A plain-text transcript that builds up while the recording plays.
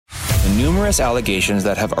numerous allegations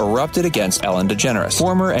that have erupted against Ellen DeGeneres.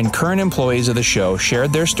 Former and current employees of the show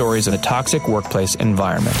shared their stories of a toxic workplace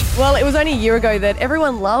environment. Well, it was only a year ago that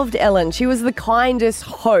everyone loved Ellen. She was the kindest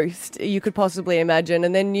host you could possibly imagine.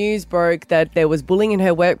 And then news broke that there was bullying in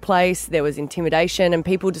her workplace, there was intimidation, and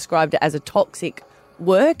people described it as a toxic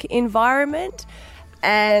work environment.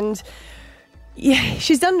 And yeah,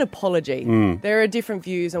 she's done an apology. There are different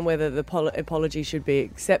views on whether the apology should be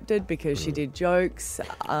accepted because she did jokes.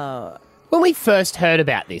 When we first heard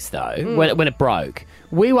about this, though, when it broke,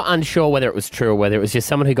 we were unsure whether it was true or whether it was just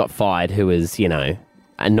someone who got fired who was,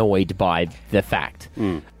 annoyed by the fact.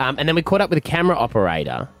 And then we caught up with a camera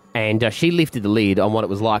operator, and she lifted the lid on what it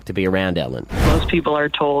was like to be around Ellen. Most people are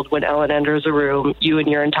told when Ellen enters a room, you and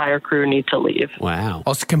your entire crew need to leave. Wow.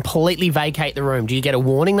 Oh, so completely vacate the room. Do you get a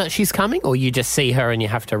warning that she's coming, or you just see her and you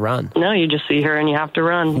have to run? No, you just see her and you have to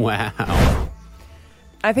run. Wow.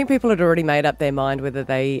 I think people had already made up their mind whether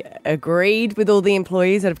they agreed with all the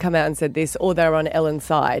employees that have come out and said this or they're on Ellen's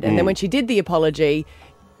side. And then when she did the apology,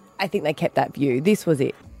 I think they kept that view. This was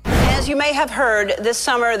it. As you may have heard, this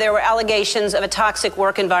summer there were allegations of a toxic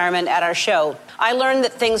work environment at our show. I learned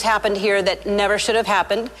that things happened here that never should have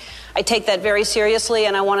happened. I take that very seriously,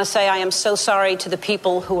 and I want to say I am so sorry to the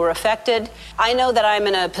people who were affected. I know that I'm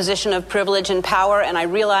in a position of privilege and power, and I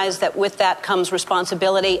realize that with that comes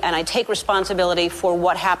responsibility, and I take responsibility for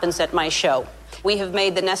what happens at my show. We have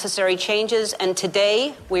made the necessary changes, and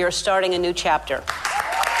today we are starting a new chapter.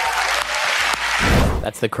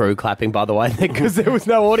 That's the crew clapping, by the way, because there was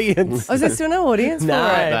no audience. Oh, is there still no audience No.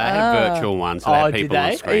 for it? They had virtual ones, so they had did people on they?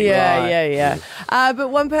 the screen. Yeah. But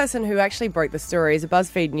one person who actually broke the story is a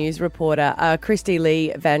Buzzfeed news reporter, Krystie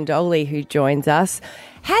Lee Yandoli, who joins us.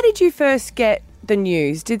 How did you first get the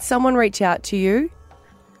news? Did someone reach out to you?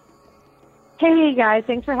 Hey, guys.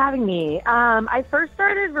 Thanks for having me. I first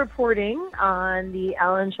started reporting on the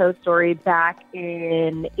Ellen Show story back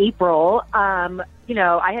in April.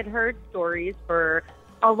 I had heard stories for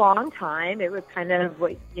a long time. It was kind of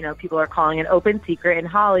what, people are calling an open secret in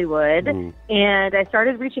Hollywood. And I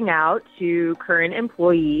started reaching out to current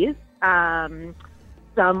employees.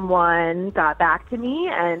 Someone got back to me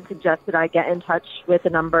and suggested I get in touch with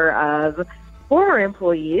a number of former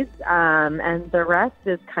employees. And the rest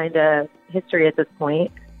is kind of history at this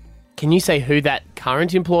point. Can you say who that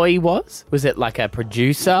current employee was? Was it like a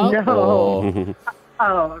producer? No.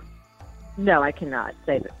 Oh, no, I cannot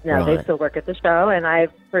say that. No, Right. They still work at the show, and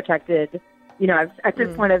I've protected, at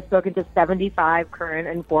this point I've spoken to 75 current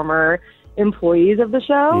and former employees of the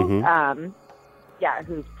show.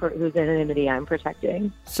 Whose anonymity I'm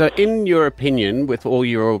protecting. So in your opinion, with all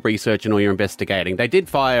your research and all your investigating, they did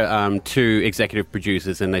fire 2 executive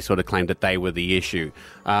producers and they sort of claimed that they were the issue.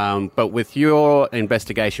 But with your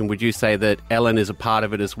investigation, would you say that Ellen is a part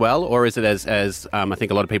of it as well? Or is it as I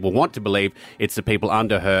think a lot of people want to believe, it's the people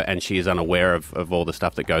under her and she is unaware of all the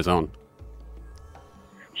stuff that goes on?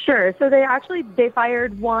 Sure. So they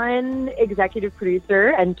fired 1 executive producer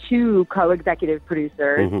and 2 co-executive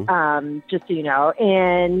producers, just so you know.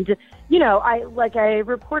 And, I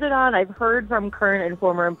reported on, I've heard from current and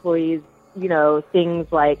former employees, things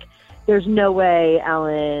like there's no way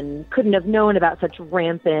Ellen couldn't have known about such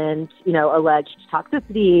rampant, alleged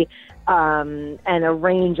toxicity and a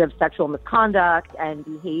range of sexual misconduct and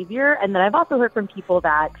behavior. And then I've also heard from people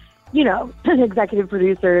that executive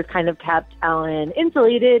producers kind of kept Ellen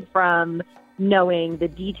insulated from knowing the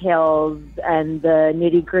details and the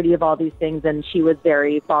nitty-gritty of all these things, and she was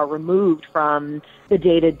very far removed from the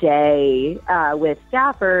day-to-day with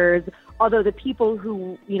staffers, although the people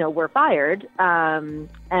who, were fired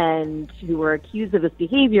and who were accused of this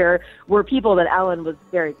behavior were people that Ellen was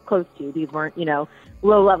very close to. These weren't,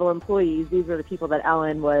 low-level employees. These were the people that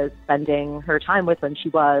Ellen was spending her time with when she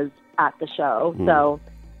was at the show. So,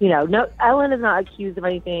 no, Ellen is not accused of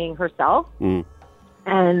anything herself. And,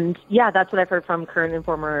 that's what I've heard from current and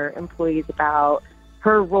former employees about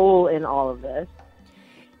her role in all of this.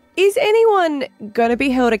 Is anyone going to be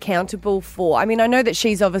held accountable for? I mean, I know that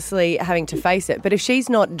she's obviously having to face it, but if she's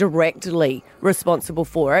not directly responsible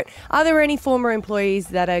for it, are there any former employees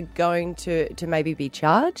that are going to maybe be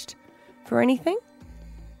charged for anything?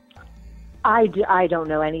 I don't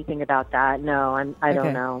know anything about that. No, I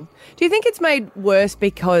don't know. Do you think it's made worse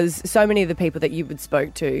because so many of the people that you would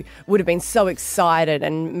spoke to would have been so excited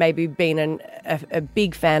and maybe been a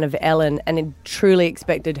big fan of Ellen and truly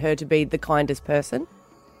expected her to be the kindest person?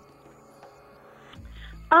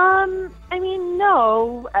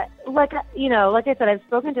 No. Like I said, I've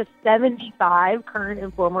spoken to 75 current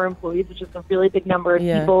and former employees, which is a really big number of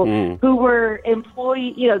people who were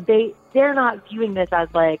they're not viewing this as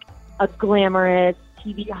like a glamorous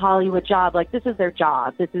TV Hollywood job. Like, this is their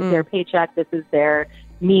job. This is their paycheck. This is their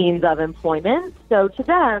means of employment. So to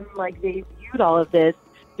them, like, they viewed all of this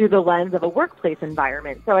through the lens of a workplace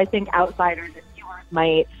environment. So I think outsiders and viewers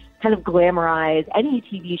might kind of glamorize any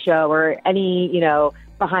TV show or any,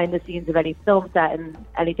 behind the scenes of any film set and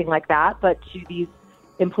anything like that. But to these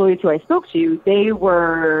employees who I spoke to, they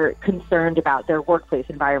were concerned about their workplace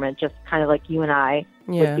environment, just kind of like you and I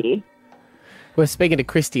would be. We're speaking to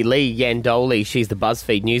Krystie Lee Yandoli. She's the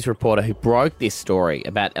Buzzfeed news reporter who broke this story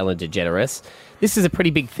about Ellen DeGeneres. This is a pretty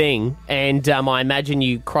big thing, and I imagine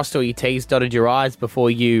you crossed all your T's, dotted your I's before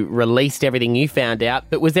you released everything you found out.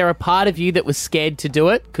 But was there a part of you that was scared to do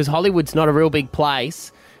it? Because Hollywood's not a real big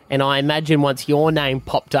place, and I imagine once your name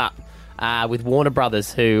popped up with Warner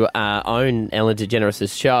Brothers, who own Ellen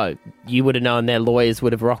DeGeneres' show, you would have known their lawyers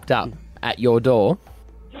would have rocked up at your door.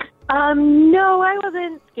 No, I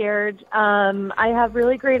wasn't scared. I have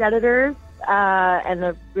really great editors,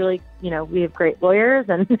 and we have great lawyers,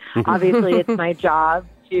 and obviously it's my job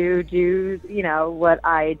to do, what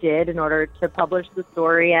I did in order to publish the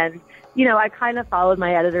story. And, I kind of followed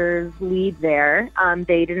my editor's lead there.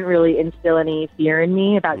 They didn't really instill any fear in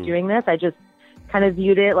me about doing this. I just kind of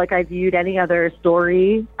viewed it like I viewed any other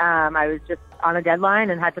story. I was just on a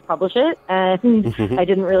deadline and had to publish it. And I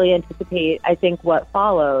didn't really anticipate, I think, what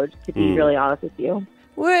followed, to be really honest with you.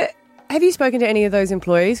 Have you spoken to any of those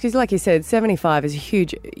employees? Because like you said, 75 is a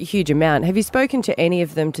huge amount. Have you spoken to any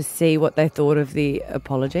of them to see what they thought of the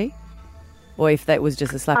apology? Or if that was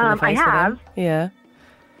just a slap in the face? I have. For them? Yeah.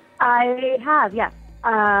 I have, yes.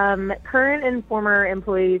 Current and former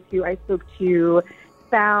employees who I spoke to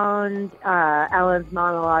found Ellen's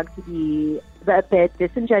monologue to be a bit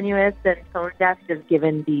disingenuous and tone deaf, just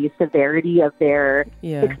given the severity of their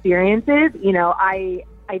experiences.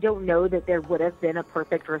 I don't know that there would have been a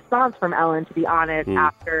perfect response from Ellen, to be honest,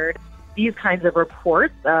 after these kinds of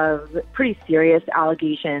reports of pretty serious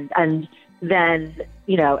allegations, and then,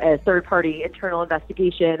 a third-party internal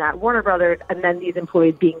investigation at Warner Brothers, and then these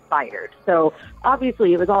employees being fired. So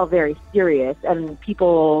obviously it was all very serious, and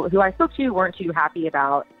people who I spoke to weren't too happy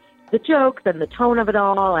about the jokes and the tone of it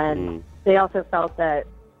all, and they also felt that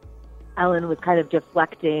Ellen was kind of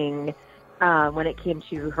deflecting when it came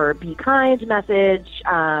to her Be Kind message,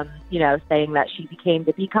 saying that she became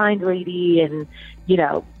the Be Kind lady. And,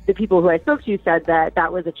 the people who I spoke to said that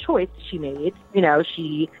that was a choice she made.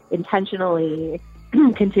 She intentionally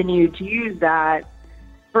continued to use that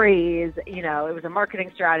phrase. It was a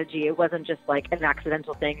marketing strategy. It wasn't just like an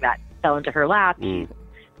accidental thing that fell into her lap. She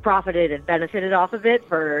profited and benefited off of it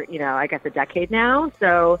for, I guess a decade now.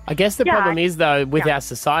 So I guess the problem is, though, with our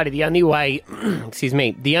society, the only way,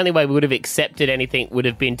 the only way we would have accepted anything would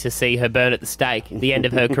have been to see her burn at the stake at the end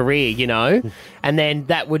of her career, and then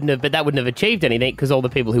that wouldn't have achieved anything because all the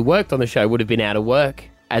people who worked on the show would have been out of work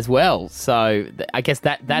as well. So I guess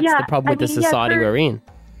that's the problem with the society we're in.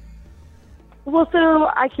 Well, so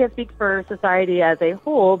I can't speak for society as a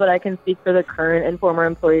whole, but I can speak for the current and former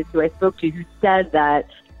employees who I spoke to who said that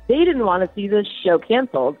they didn't want to see this show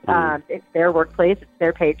canceled. It's their workplace. It's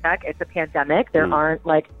their paycheck. It's a pandemic. There aren't,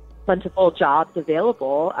 plentiful jobs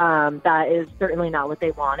available. That is certainly not what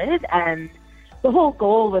they wanted. And the whole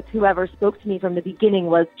goal with whoever spoke to me from the beginning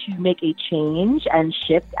was to make a change and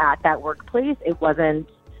shift at that workplace. It wasn't,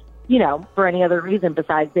 for any other reason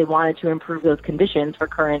besides they wanted to improve those conditions for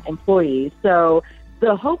current employees. So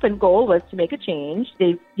the hope and goal was to make a change.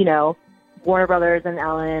 They, Warner Brothers and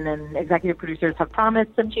Ellen and executive producers have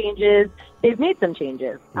promised some changes. They've made some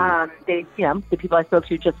changes. The people I spoke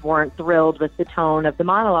to just weren't thrilled with the tone of the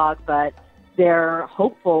monologue, but they're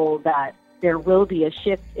hopeful that there will be a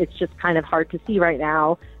shift. It's just kind of hard to see right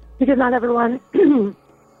now because not everyone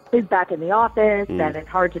is back in the office, and it's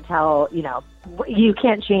hard to tell, you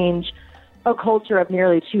can't change a culture of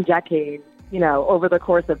nearly 2 decades, over the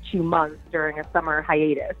course of 2 months during a summer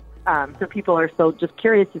hiatus. So people are still just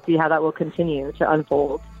curious to see how that will continue to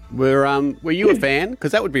unfold. Were you a fan?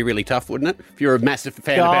 Because that would be really tough, wouldn't it? If you're a massive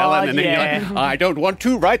fan of Ellen and then you're like, I don't want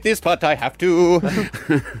to write this, but I have to.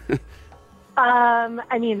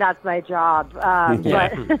 That's my job.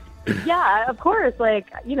 But yeah, of course.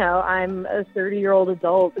 I'm a 30-year-old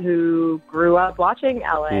adult who grew up watching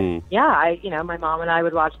Ellen. Yeah, my mom and I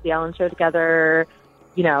would watch the Ellen show together.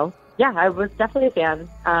 I was definitely a fan.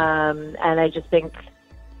 And I just think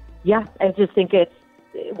it's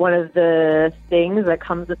one of the things that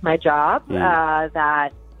comes with my job,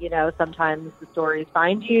 that, sometimes the stories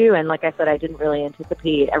find you. And like I said, I didn't really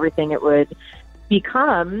anticipate everything it would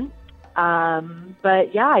become.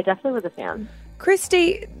 But yeah, I definitely was a fan.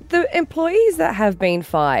 Krystie, the employees that have been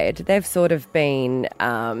fired, they've sort of been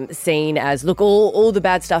seen as, look, all the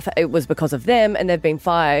bad stuff, it was because of them and they've been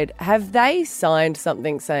fired. Have they signed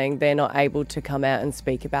something saying they're not able to come out and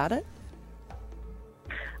speak about it?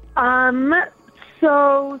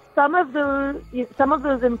 So some of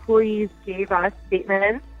those employees gave us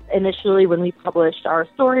statements initially when we published our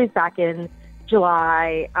stories back in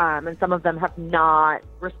July, and some of them have not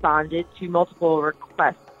responded to multiple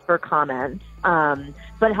requests for comment,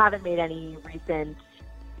 but haven't made any recent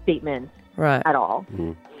statements at all.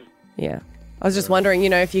 Mm-hmm. Yeah. I was just wondering,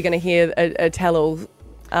 if you're going to hear a tell-all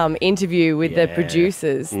interview with the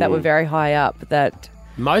producers that were very high up that...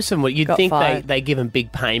 Most of them, you'd think fired. they give them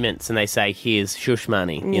big payments and they say, here's shush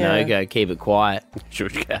money, go keep it quiet.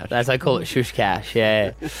 Shush cash. As they call it, shush cash,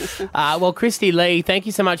 yeah. Well, Krystie Lee, thank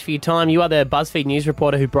you so much for your time. You are the BuzzFeed news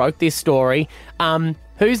reporter who broke this story.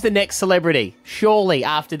 Who's the next celebrity? Surely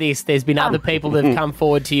after this, there's been other people that have come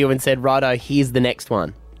forward to you and said, righto, here's the next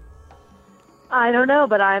one. I don't know,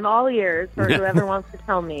 but I'm all ears for whoever wants to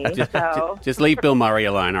tell me. Just leave Bill Murray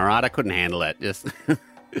alone, all right? I couldn't handle it. Just...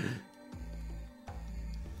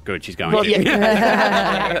 Good, she's going. Well,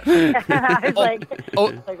 I was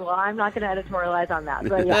like, well, I'm not going to editorialize on that.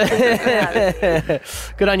 But yeah.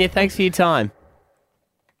 Good on you. Thanks for your time.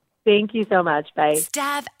 Thank you so much. Bye.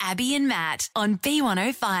 Stab Abby and Matt on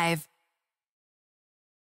B105.